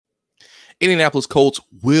Indianapolis Colts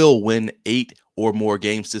will win 8 or more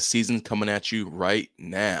games this season, coming at you right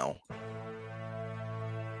now.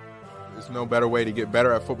 There's no better way to get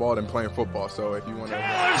better at football than playing football. So if you want to...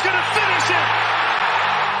 Taylor's going to finish it!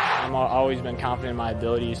 I've always been confident in my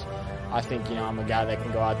abilities. I think, I'm a guy that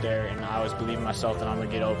can go out there, and I always believe in myself that I'm going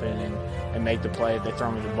to get open and make the play if they throw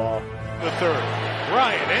me the ball. The third.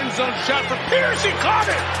 Ryan, end zone shot for Pierce. He caught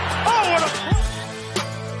it! Oh, what a...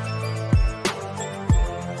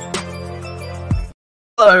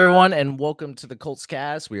 Hello, everyone, and welcome to the Colts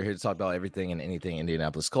Cast. We are here to talk about everything and anything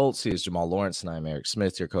Indianapolis Colts. He is Jamal Lawrence, and I'm Eric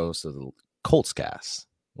Smith, your co-host of the Colts Cast.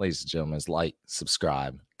 Ladies and gentlemen, like,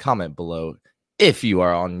 subscribe, comment below if you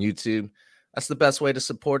are on YouTube. That's the best way to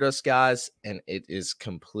support us, guys, and it is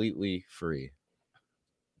completely free.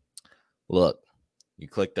 Look, you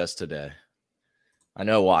clicked us today. I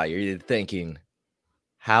know why. You're either thinking,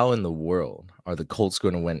 how in the world are the Colts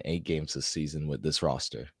going to win 8 games this season with this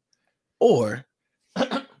roster? Or...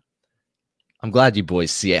 I'm glad you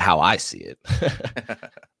boys see it how I see it.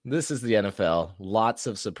 This is the NFL. Lots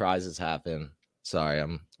of surprises happen. Sorry,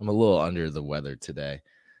 I'm a little under the weather today.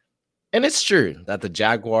 And it's true that the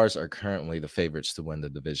Jaguars are currently the favorites to win the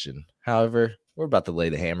division. However, we're about to lay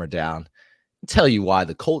the hammer down and tell you why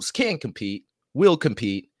the Colts can compete, will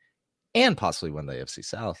compete, and possibly win the AFC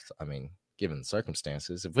South. I mean, given the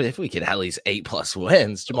circumstances, if we could at least 8+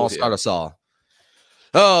 wins, Jamal, start us all.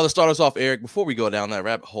 Oh, let's start us off, Eric, before we go down that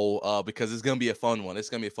rabbit hole, because it's going to be a fun one. It's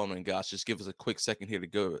going to be a fun one, guys. Just give us a quick second here to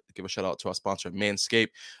go give a shout out to our sponsor, Manscaped.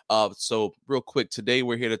 So real quick, today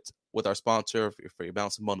we're here with our sponsor for your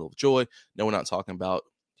bouncing bundle of joy. No, we're not talking about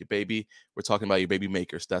your baby. We're talking about your baby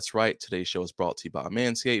makers. That's right. Today's show is brought to you by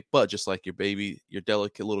Manscaped. But just like your baby, your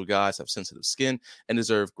delicate little guys have sensitive skin and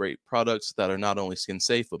deserve great products that are not only skin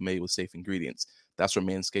safe, but made with safe ingredients. That's where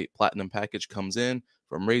Manscaped Platinum Package comes in.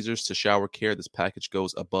 From razors to shower care, this package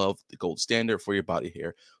goes above the gold standard for your body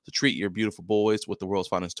hair. So treat your beautiful boys with the world's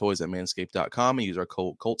finest toys at manscaped.com and use our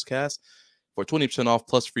code COLTSCAST for 20% off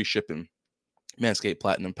plus free shipping. Manscaped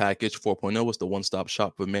Platinum Package 4.0 is the one-stop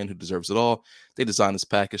shop for a man who deserves it all. They designed this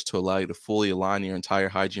package to allow you to fully align your entire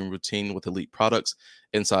hygiene routine with elite products.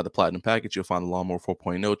 Inside the Platinum Package, you'll find the Lawnmower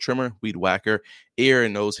 4.0 trimmer, Weed Whacker, ear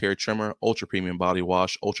and nose hair trimmer, Ultra Premium Body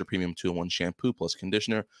Wash, Ultra Premium 2-in-1 shampoo plus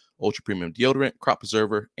conditioner, Ultra Premium deodorant, Crop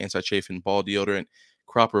Preserver, Anti-Chafing Ball Deodorant,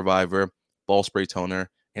 Crop Reviver, Ball Spray Toner,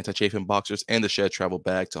 Anti-Chafing Boxers, and the Shed Travel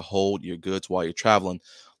Bag to hold your goods while you're traveling.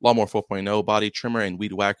 Lawnmower 4.0 body trimmer and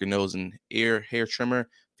Weed Whacker nose and ear hair trimmer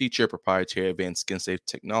feature proprietary advanced skin-safe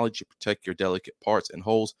technology to protect your delicate parts and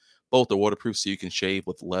holes. Both are waterproof so you can shave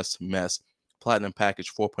with less mess. Platinum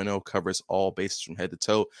Package 4.0 covers all bases from head to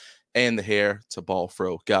toe and the hair to ball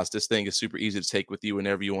fro. Guys, this thing is super easy to take with you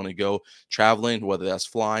whenever you want to go traveling, whether that's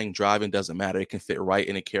flying, driving, doesn't matter. It can fit right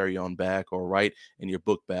in a carry-on bag or right in your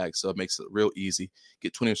book bag, so it makes it real easy.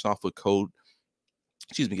 Get 20% off with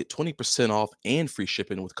get 20% off and free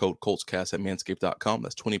shipping with code COLTSCAST at manscaped.com.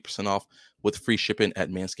 That's 20% off with free shipping at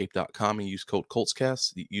manscaped.com and use code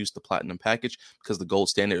COLTSCAST. Use the Platinum Package because the gold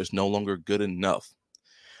standard is no longer good enough.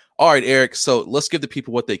 All right, Eric, so let's give the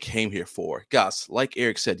people what they came here for. Guys, like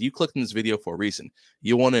Eric said, you clicked in this video for a reason.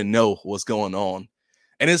 You want to know what's going on.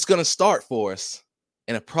 And it's going to start for us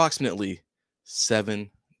in approximately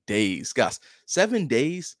 7 days. Guys, 7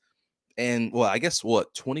 days and, well, I guess,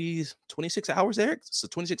 26 hours, Eric? So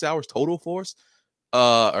 26 hours total for us?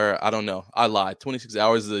 Or I don't know. I lied. 26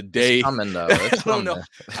 hours a day. It's coming, though. I don't know.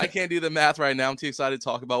 I can't do the math right now. I'm too excited to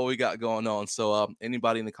talk about what we got going on. So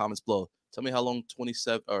anybody in the comments below, tell me how long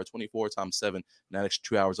 27 or 24 times 7, that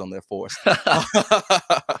extra 2 hours on there for us.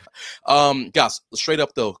 Guys, straight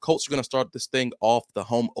up though, Colts are going to start this thing off the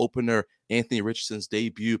home opener. Anthony Richardson's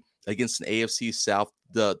debut against an AFC South,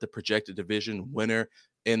 the projected division winner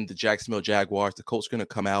in the Jacksonville Jaguars. The Colts are going to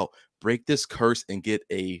come out, break this curse, and get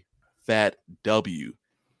a fat W.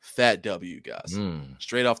 Fat W, guys.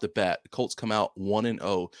 Straight off the bat, the Colts come out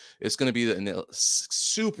 1-0. It's going to be a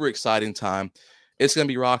super exciting time. It's going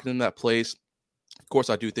to be rocking in that place. Of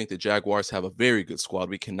course, I do think the Jaguars have a very good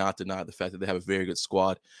squad. We cannot deny the fact that they have a very good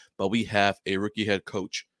squad, but we have a rookie head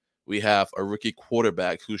coach. We have a rookie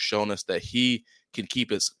quarterback who's shown us that he can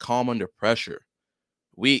keep us calm under pressure.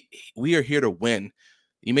 We are here to win.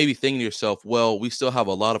 You may be thinking to yourself, well, we still have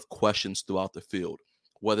a lot of questions throughout the field,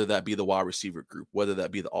 whether that be the wide receiver group, whether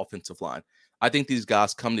that be the offensive line. I think these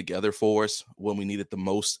guys come together for us when we need it the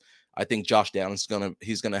most. I think Josh Downs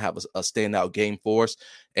is gonna have a standout game for us,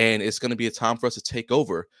 and it's gonna be a time for us to take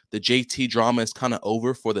over. The JT drama is kind of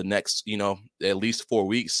over for the next, at least 4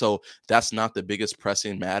 weeks. So that's not the biggest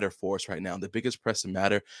pressing matter for us right now. The biggest pressing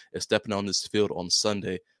matter is stepping on this field on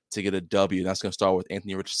Sunday to get a W. And that's gonna start with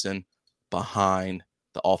Anthony Richardson behind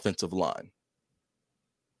the offensive line.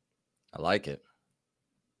 I like it.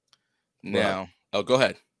 Now, go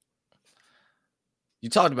ahead. You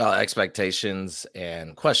talked about expectations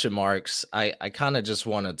and question marks. I kind of just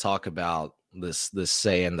want to talk about this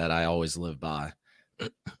saying that I always live by.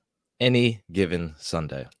 Any given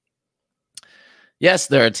Sunday. Yes,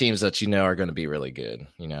 there are teams that are going to be really good,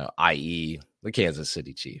 i.e. the Kansas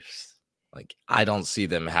City Chiefs. Like, I don't see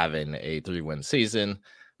them having a 3-win season.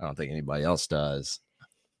 I don't think anybody else does.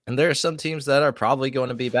 And there are some teams that are probably going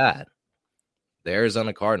to be bad. The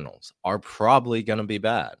Arizona Cardinals are probably going to be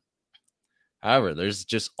bad. However, there's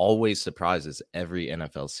just always surprises every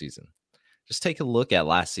NFL season. Just take a look at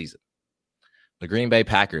last season. The Green Bay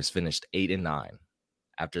Packers finished 8-9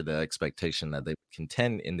 after the expectation that they would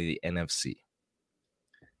contend in the NFC.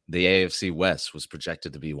 The AFC West was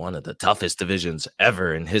projected to be one of the toughest divisions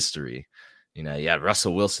ever in history. You had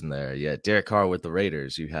Russell Wilson there. You had Derek Carr with the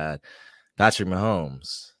Raiders. You had Patrick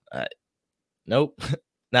Mahomes. Nope.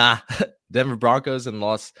 Nah. Denver Broncos and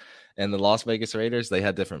the Las Vegas Raiders, they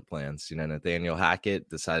had different plans. Nathaniel Hackett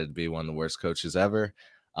decided to be one of the worst coaches ever.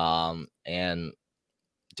 And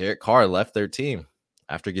Derek Carr left their team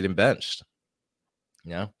after getting benched.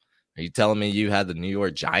 Are you telling me you had the New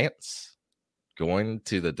York Giants going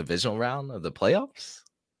to the divisional round of the playoffs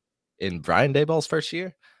in Brian Daboll's first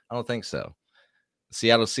year? I don't think so. The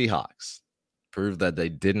Seattle Seahawks proved that they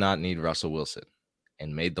did not need Russell Wilson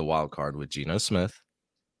and made the wild card with Geno Smith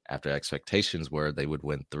after expectations were they would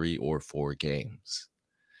win 3 or 4 games.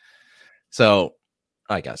 So,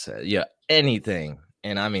 like I said, anything,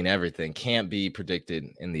 and I mean everything, can't be predicted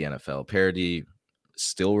in the NFL. Parity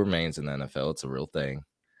still remains in the NFL. It's a real thing.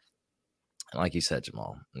 And like you said,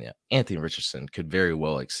 Jamal, Anthony Richardson could very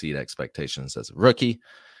well exceed expectations as a rookie.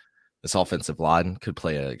 This offensive line could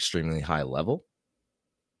play at an extremely high level.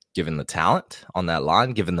 Given the talent on that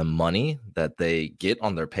line, given the money that they get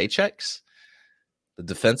on their paychecks, the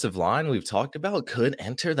defensive line we've talked about could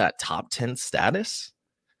enter that top 10 status.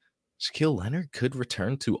 Shaquille Leonard could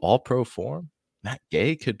return to all-pro form. Matt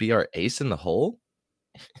Gay could be our ace in the hole.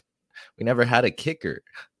 We never had a kicker,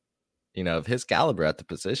 of his caliber at the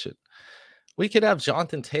position. We could have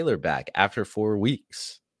Jonathan Taylor back after 4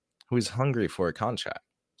 weeks, who is hungry for a contract.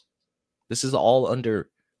 This is all under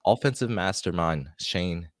offensive mastermind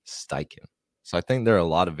Shane Steichen. So I think there are a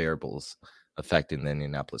lot of variables affecting the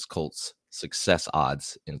Indianapolis Colts' success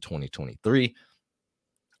odds in 2023.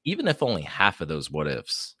 Even if only half of those what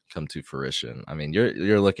ifs come to fruition, I mean,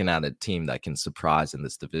 you're looking at a team that can surprise in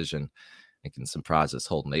this division and can surprise this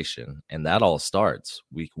whole nation. And that all starts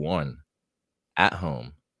week 1 at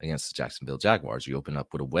home against the Jacksonville Jaguars. You open up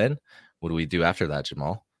with a win. What do we do after that,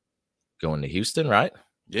 Jamal? Going to Houston, right?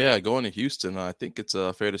 Yeah, going to Houston. I think it's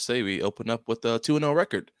fair to say we open up with a 2-0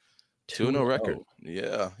 record. 2-0 record.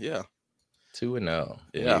 Yeah. 2-0.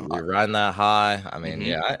 Yeah, we're riding that high. I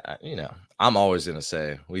mean, I'm always going to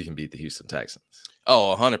say we can beat the Houston Texans.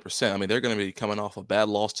 Oh, 100%. I mean, they're going to be coming off a bad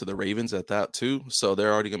loss to the Ravens at that too, so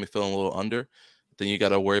they're already going to be feeling a little under. Then you got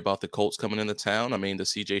to worry about the Colts coming into town. I mean, the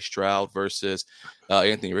C.J. Stroud versus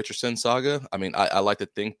Anthony Richardson saga. I mean, I like to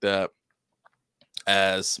think that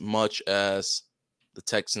as much as the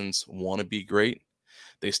Texans want to be great,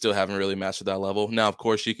 they still haven't really mastered that level. Now, of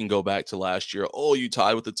course, you can go back to last year. Oh, you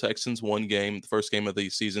tied with the Texans 1 game, the first game of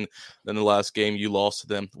the season. Then the last game you lost to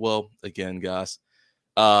them. Well, again, guys,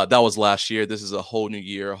 that was last year. This is a whole new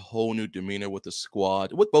year, a whole new demeanor with the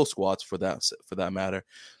squad, with both squads for that matter.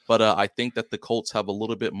 But I think that the Colts have a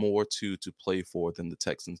little bit more to play for than the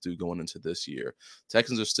Texans do going into this year.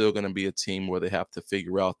 Texans are still going to be a team where they have to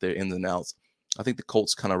figure out their ins and outs. I think the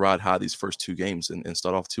Colts kind of ride high these first 2 games and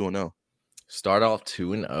start off 2-0. Start off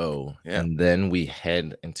 2-0, and then we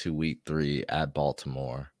head into week 3 at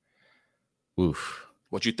Baltimore. Oof.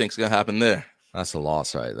 What you think's gonna happen there? That's a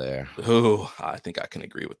loss right there. Oh, I think I can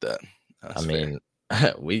agree with that. That's mean,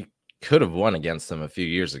 we could have won against them a few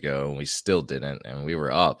years ago, and we still didn't, and we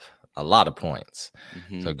were up a lot of points.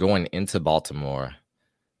 Mm-hmm. So going into Baltimore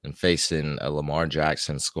and facing a Lamar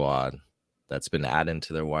Jackson squad that's been added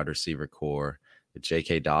to their wide receiver core, if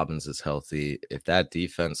J.K. Dobbins is healthy, if that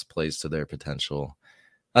defense plays to their potential,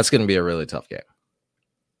 that's going to be a really tough game.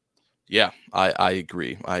 Yeah, I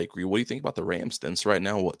agree. What do you think about the Rams then? So right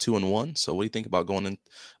now, 2-1? So what do you think about going in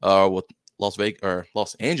with Las Vegas or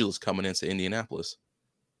Los Angeles coming into Indianapolis?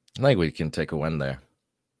 I think we can take a win there.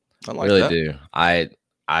 I like really that. Do.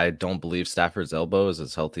 I don't believe Stafford's elbow is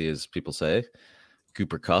as healthy as people say.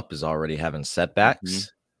 Cooper Kupp is already having setbacks.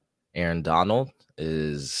 Mm-hmm. Aaron Donald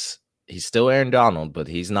he's still Aaron Donald, but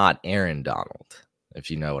he's not Aaron Donald,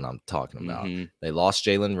 if you know what I'm talking about. Mm-hmm. They lost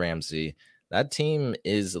Jalen Ramsey. that team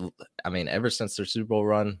is, I mean, ever since their Super Bowl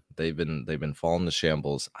run, they've been falling to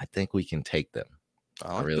shambles. I think we can take them.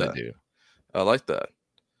 I really do. I like that.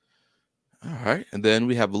 All right. And then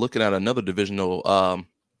we have looking at another divisional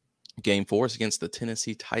game for us against the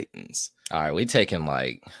Tennessee Titans. All right, we taking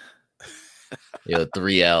like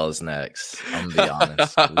 3 L's next. I'm gonna be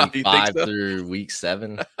honest. Week 5 through week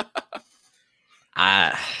 7.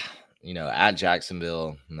 At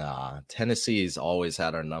Jacksonville, Tennessee's always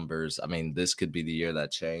had our numbers. I mean, this could be the year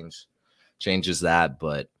that changes that,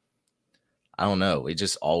 but I don't know. We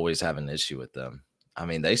just always have an issue with them. I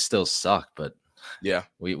mean, they still suck, but yeah,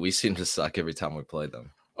 we seem to suck every time we play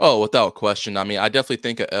them. Oh, without question. I mean, I definitely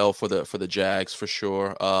think a L for the Jags for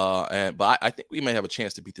sure. But I think we may have a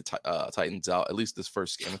chance to beat the Titans out at least this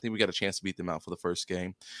first game. I think we got a chance to beat them out for the first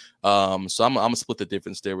game. So I'm gonna split the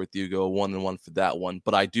difference there with you. Go 1-1 for that one.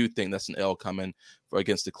 But I do think that's an L coming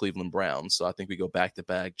against the Cleveland Browns. So I think we go back to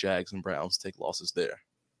back. Jags and Browns take losses there.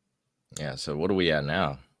 Yeah. So what are we at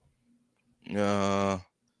now? So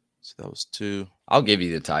that was 2. I'll give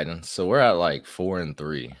you the Titans. So we're at like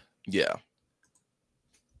 4-3. Yeah.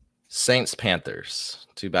 Saints, Panthers,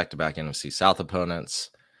 2 back-to-back NFC South opponents.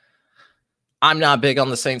 I'm not big on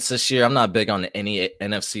the Saints this year. I'm not big on any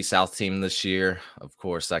NFC South team this year. Of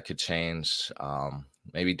course, that could change.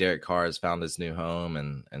 Maybe Derek Carr has found his new home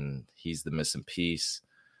and he's the missing piece.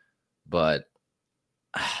 But,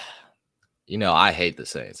 I hate the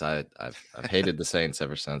Saints. I've hated the Saints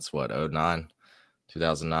ever since,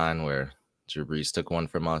 2009, where Drew Brees took one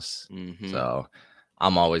from us. Mm-hmm. So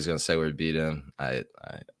I'm always going to say we beat him. I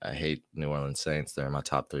hate New Orleans Saints. They're in my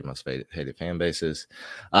top 3 most hated fan bases.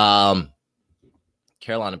 Carolina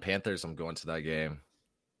Panthers, I'm going to that game.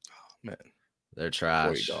 Oh, man. They're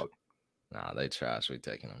trash. Sorry, dog. Nah, they trash. We're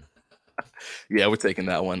taking them. Yeah, we're taking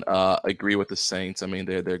that one. Agree with the Saints. I mean,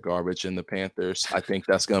 they're garbage. And the Panthers, I think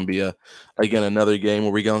that's going to be another game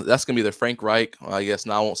where that's going to be the Frank Reich. I guess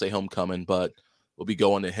now I won't say homecoming, but we'll be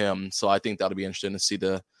going to him. So I think that'll be interesting to see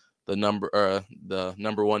the number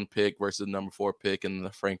 1 pick versus the number 4 pick, and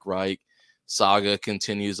the Frank Reich saga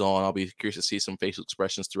continues on. I'll be curious to see some facial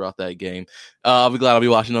expressions throughout that game. I'll be glad I'll be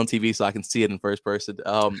watching on TV so I can see it in first person.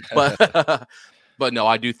 But no,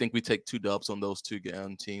 I do think we take 2 dubs on those 2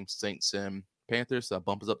 teams, Saints and Panthers. That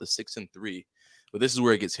bump us up to 6-3. But this is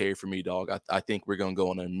where it gets hairy for me, dog. I think we're gonna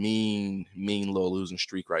go on a mean low losing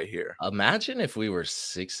streak right here. Imagine if we were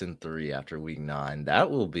 6-3 after week 9. That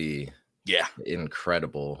will be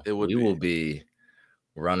incredible. We will be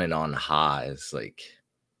running on highs, like,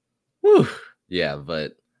 whew. Yeah,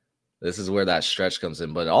 but this is where that stretch comes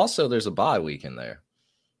in. But also, there's a bye week in there.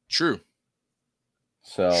 True.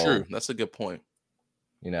 That's a good point.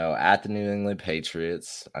 At the New England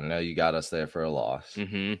Patriots, I know you got us there for a loss.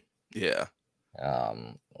 Mm-hmm. Yeah.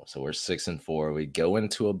 So we're 6-4. We go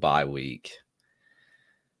into a bye week.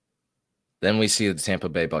 Then we see the Tampa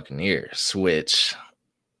Bay Buccaneers, which,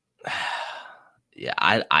 yeah,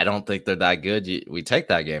 I don't think they're that good. We take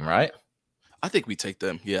that game, right? I think we take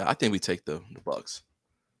them. Yeah, I think we take the Bucs.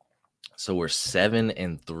 So we're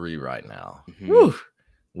 7-3 right now. Mm-hmm. Woo!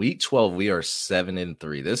 Week 12, we are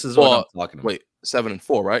 7-3. This is what I'm talking about. Wait,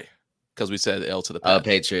 7-4, right? Because we said L to the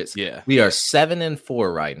Patriots. Yeah, we are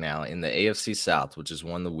 7-4 right now in the AFC South, which is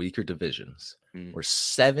one of the weaker divisions. We're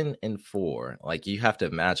 7-4. Like, you have to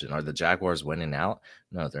imagine, are the Jaguars winning out?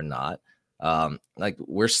 No, they're not.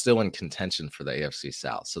 We're still in contention for the AFC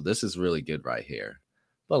South. So this is really good right here.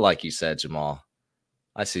 But like you said, Jamal,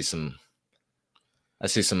 I see some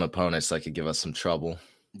opponents that could give us some trouble.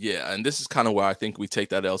 Yeah, and this is kind of where I think we take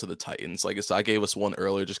that L to the Titans. Like I said, I gave us one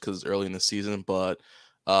earlier just because it's early in the season, but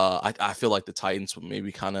I feel like the Titans would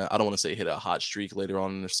maybe kind of, I don't want to say hit a hot streak later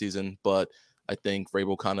on in the season, but I think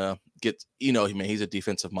Vrabel kind of gets, he's a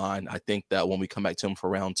defensive mind. I think that when we come back to him for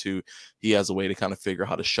round 2, he has a way to kind of figure out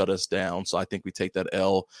how to shut us down. So I think we take that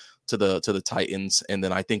L to the Titans, and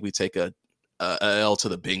then I think we take a L to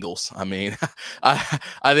the Bengals. I mean, I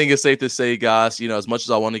think it's safe to say, guys, as much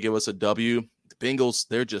as I want to give us a W, the Bengals,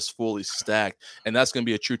 they're just fully stacked. And that's going to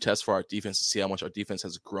be a true test for our defense to see how much our defense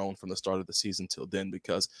has grown from the start of the season till then,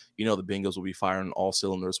 because, the Bengals will be firing all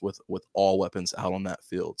cylinders with all weapons out on that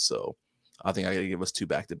field. So I think I got to give us 2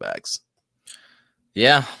 back-to-backs.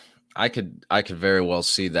 Yeah, I could very well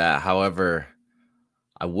see that. However,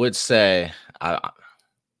 I would say, I'm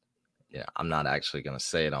not actually going to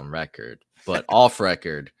say it on record, but off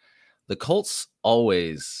record, the Colts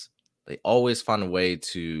always find a way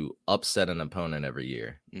to upset an opponent every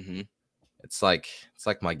year. Mm-hmm. It's like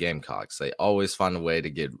my Gamecocks. They always find a way to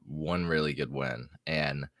get one really good win,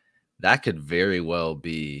 and that could very well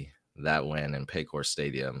be that win in Paycor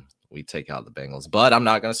Stadium. We take out the Bengals, but I'm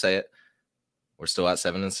not going to say it. We're still at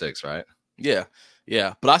 7-6, right? Yeah,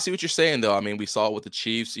 yeah, but I see what you're saying, though. I mean, we saw it with the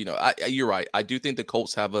Chiefs. You're right. I do think the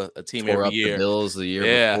Colts have a team Tore every up the year. Bills the year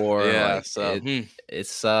Yeah, before. yeah. Like So,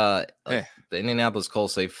 it's eh, the Indianapolis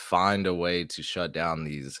Colts, they find a way to shut down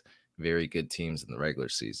these very good teams in the regular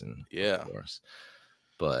season, yeah. of course.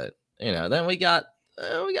 But then we got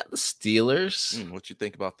the Steelers. What you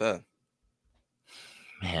think about that?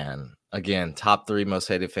 Man, again, top 3 most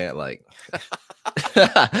hated fan. Like,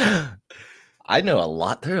 I know a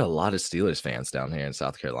lot. There are a lot of Steelers fans down here in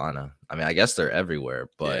South Carolina. I mean, I guess they're everywhere,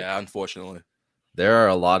 but Yeah, unfortunately. there are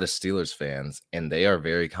a lot of Steelers fans, and they are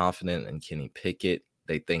very confident in Kenny Pickett.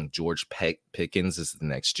 They think George Pickens is the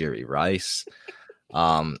next Jerry Rice.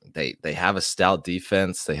 They have a stout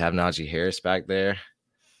defense. They have Najee Harris back there.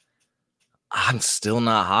 I'm still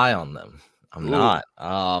not high on them. I'm not.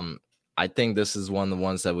 I think this is one of the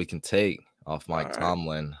ones that we can take off Mike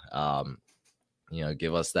Tomlin.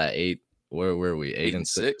 Give us that 8. Where were we?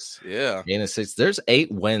 8-6. Yeah. 8-6. There's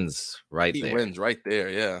 8 wins right there. 8 wins right there.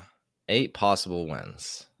 Yeah. 8 possible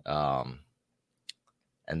wins. And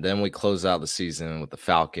then we close out the season with the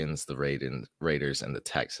Falcons, the Raiders, and the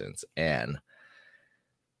Texans. And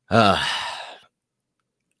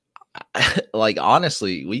like,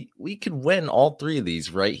 honestly, we could win all 3 of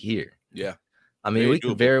these right here. Yeah. I mean, Very we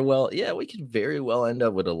could doable. very well end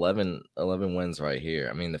up with 11 wins right here.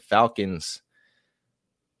 I mean, the Falcons,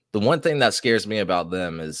 the one thing that scares me about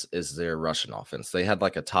them is their rushing offense. They had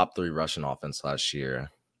like a top 3 rushing offense last year.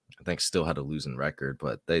 I think still had a losing record,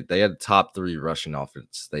 but they had top 3 rushing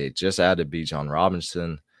offense. They just added Bijan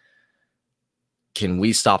Robinson. Can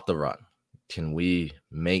we stop the run? Can we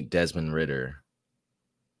make Desmond Ridder,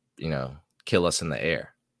 kill us in the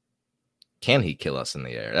air? Can he kill us in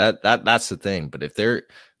the air? That's the thing. But if they're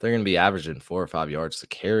going to be averaging 4 or 5 yards to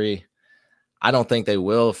carry, I don't think they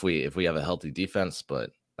will if we have a healthy defense. But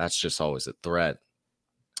that's just always a threat.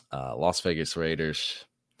 Las Vegas Raiders,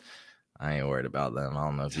 I ain't worried about them. I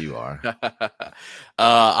don't know if you are.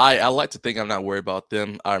 I like to think I'm not worried about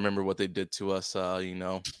them. I remember what they did to us, in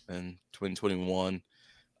 2021.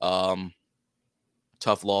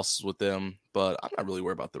 Tough losses with them, but I'm not really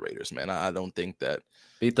worried about the Raiders, man. I don't think that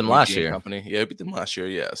beat them last year. Beat them last year.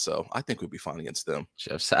 Yeah, so I think we'll be fine against them.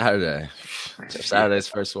 Jeff Saturday. Jeff Saturday's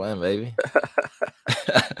first win, baby.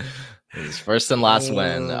 His first and last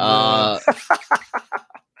win.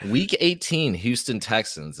 Week 18, Houston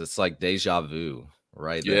Texans. It's like deja vu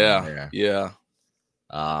right there. Yeah.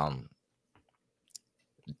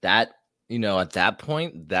 That, at that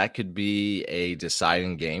point, that could be a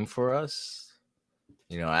deciding game for us.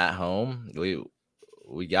 At home,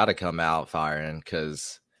 we got to come out firing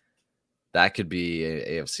because that could be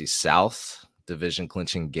a AFC South division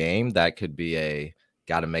clinching game. That could be a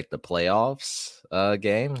got to make the playoffs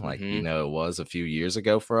game, like it was a few years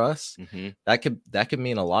ago for us. That could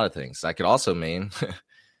mean a lot of things. That could also mean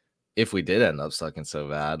if we did end up sucking so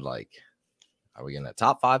bad, like, are we getting a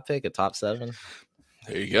top 5 pick, a top 7?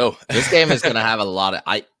 There you go. This game is going to have a lot of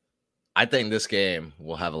I think this game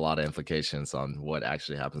will have a lot of implications on what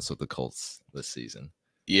actually happens with the Colts this season.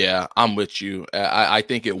 Yeah, I'm with you. I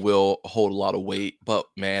think it will hold a lot of weight, but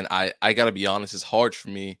man, I got to be honest. It's hard for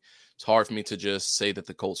me to just say that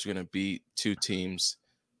the Colts are going to beat 2 teams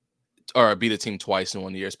or beat a team twice in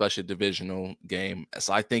 1 year, especially a divisional game.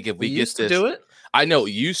 So I think if we get this, do it. I know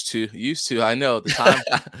used to. I know the time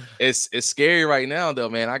it's scary right now though,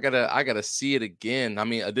 man. I gotta see it again. I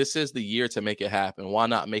mean, this is the year to make it happen. Why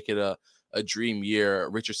not make it a dream year?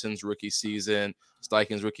 Richardson's rookie season,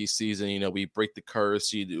 Steichen's rookie season. We break the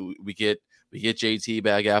curse. We get JT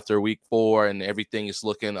back after week 4, and everything is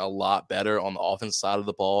looking a lot better on the offense side of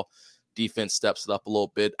the ball. Defense steps it up a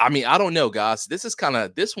little bit. I mean, I don't know, guys. This is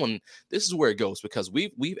where it goes because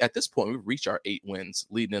we've at this point we've reached our 8 wins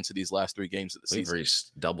leading into these last 3 games of the season. We've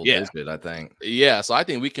reached double digit, I think. Yeah, so I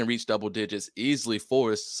think we can reach double digits easily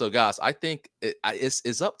for us. So, guys, I think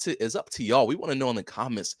it's up to y'all. We want to know in the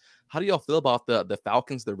comments, how do y'all feel about the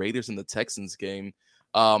Falcons, the Raiders, and the Texans game?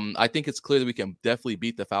 I think it's clear that we can definitely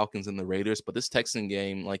beat the Falcons and the Raiders, but this Texan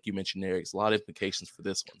game, like you mentioned, Eric, a lot of implications for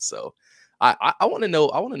this one. So I want to know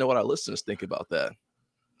what our listeners think about that.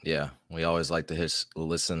 Yeah, we always like to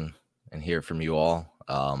listen and hear from you all.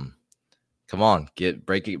 Come on,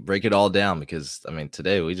 break it all down because I mean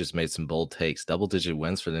today we just made some bold takes. Double-digit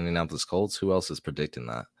wins for the Indianapolis Colts. Who else is predicting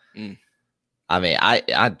that? I mean,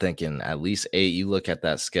 I'm thinking at least 8. You look at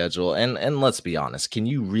that schedule, and let's be honest. Can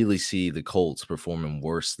you really see the Colts performing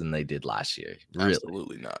worse than they did last year? Really?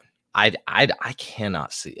 Absolutely not. I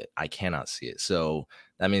cannot see it. I cannot see it. So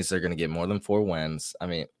that means they're going to get more than 4 wins. I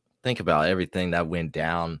mean, think about everything that went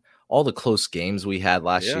down, all the close games we had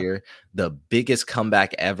last year, the biggest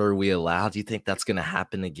comeback ever we allowed. Do you think that's going to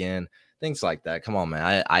happen again? things like that. Come on,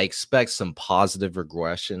 man. I expect some positive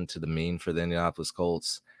regression to the mean for the Indianapolis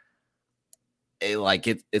Colts.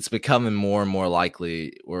 It's becoming more and more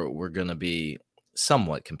likely we're going to be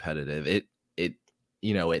somewhat competitive.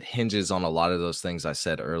 It hinges on a lot of those things I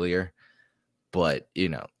said earlier, but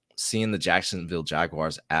seeing the Jacksonville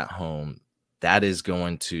Jaguars at home, that is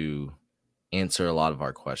going to answer a lot of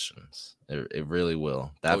our questions. It really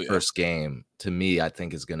will. That first game to me, I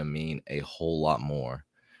think, is going to mean a whole lot more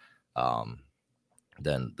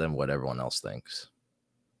than what everyone else thinks.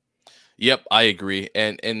 Yep, I agree.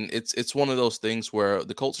 And it's one of those things where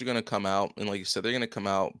the Colts are going to come out, and like you said, they're going to come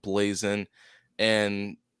out blazing,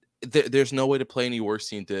 and there's no way to play any worse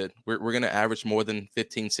than you did. We're going to average more than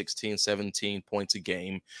 15, 16, 17 points a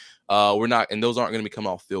game. We're not, and those aren't going to be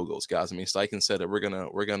coming off field goals, guys. I mean, Steichen said that we're gonna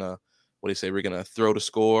what do you say? We're gonna throw to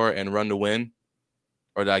score and run to win,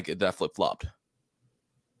 or did I get that flip flopped?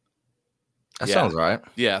 That sounds right.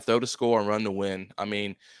 Yeah, throw to score and run to win. I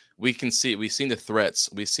mean, we've seen the threats.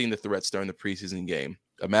 We've seen the threats during the preseason game.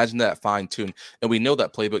 Imagine that fine-tuned. And we know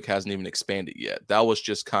that playbook hasn't even expanded yet. That was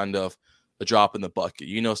just kind of a drop in the bucket.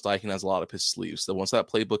 Steichen has a lot of his sleeves. So once that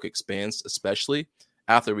playbook expands, especially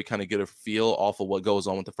after we kind of get a feel off of what goes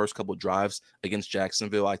on with the first couple of drives against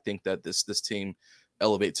Jacksonville, I think that this team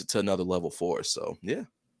elevates it to another level for us. So, yeah.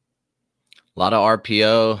 A lot of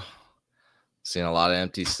RPO. Seeing a lot of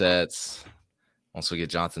empty sets. Once we get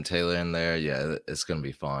Jonathan Taylor in there, yeah, it's going to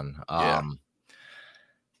be fun.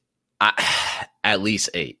 At least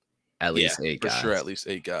 8. At least 8 guys. For sure, at least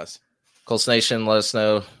 8 guys. Colts Nation, let us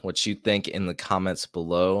know what you think in the comments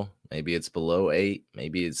below. Maybe it's below 8.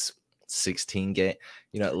 Maybe it's 16 game.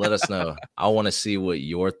 Let us know. I want to see what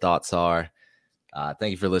your thoughts are.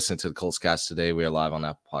 Thank you for listening to the Colts Cast today. We are live on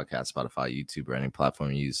Apple Podcasts, Spotify, YouTube, or any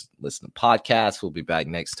platform you use. Listen to podcasts. We'll be back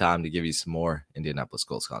next time to give you some more Indianapolis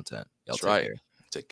Colts content. That's right.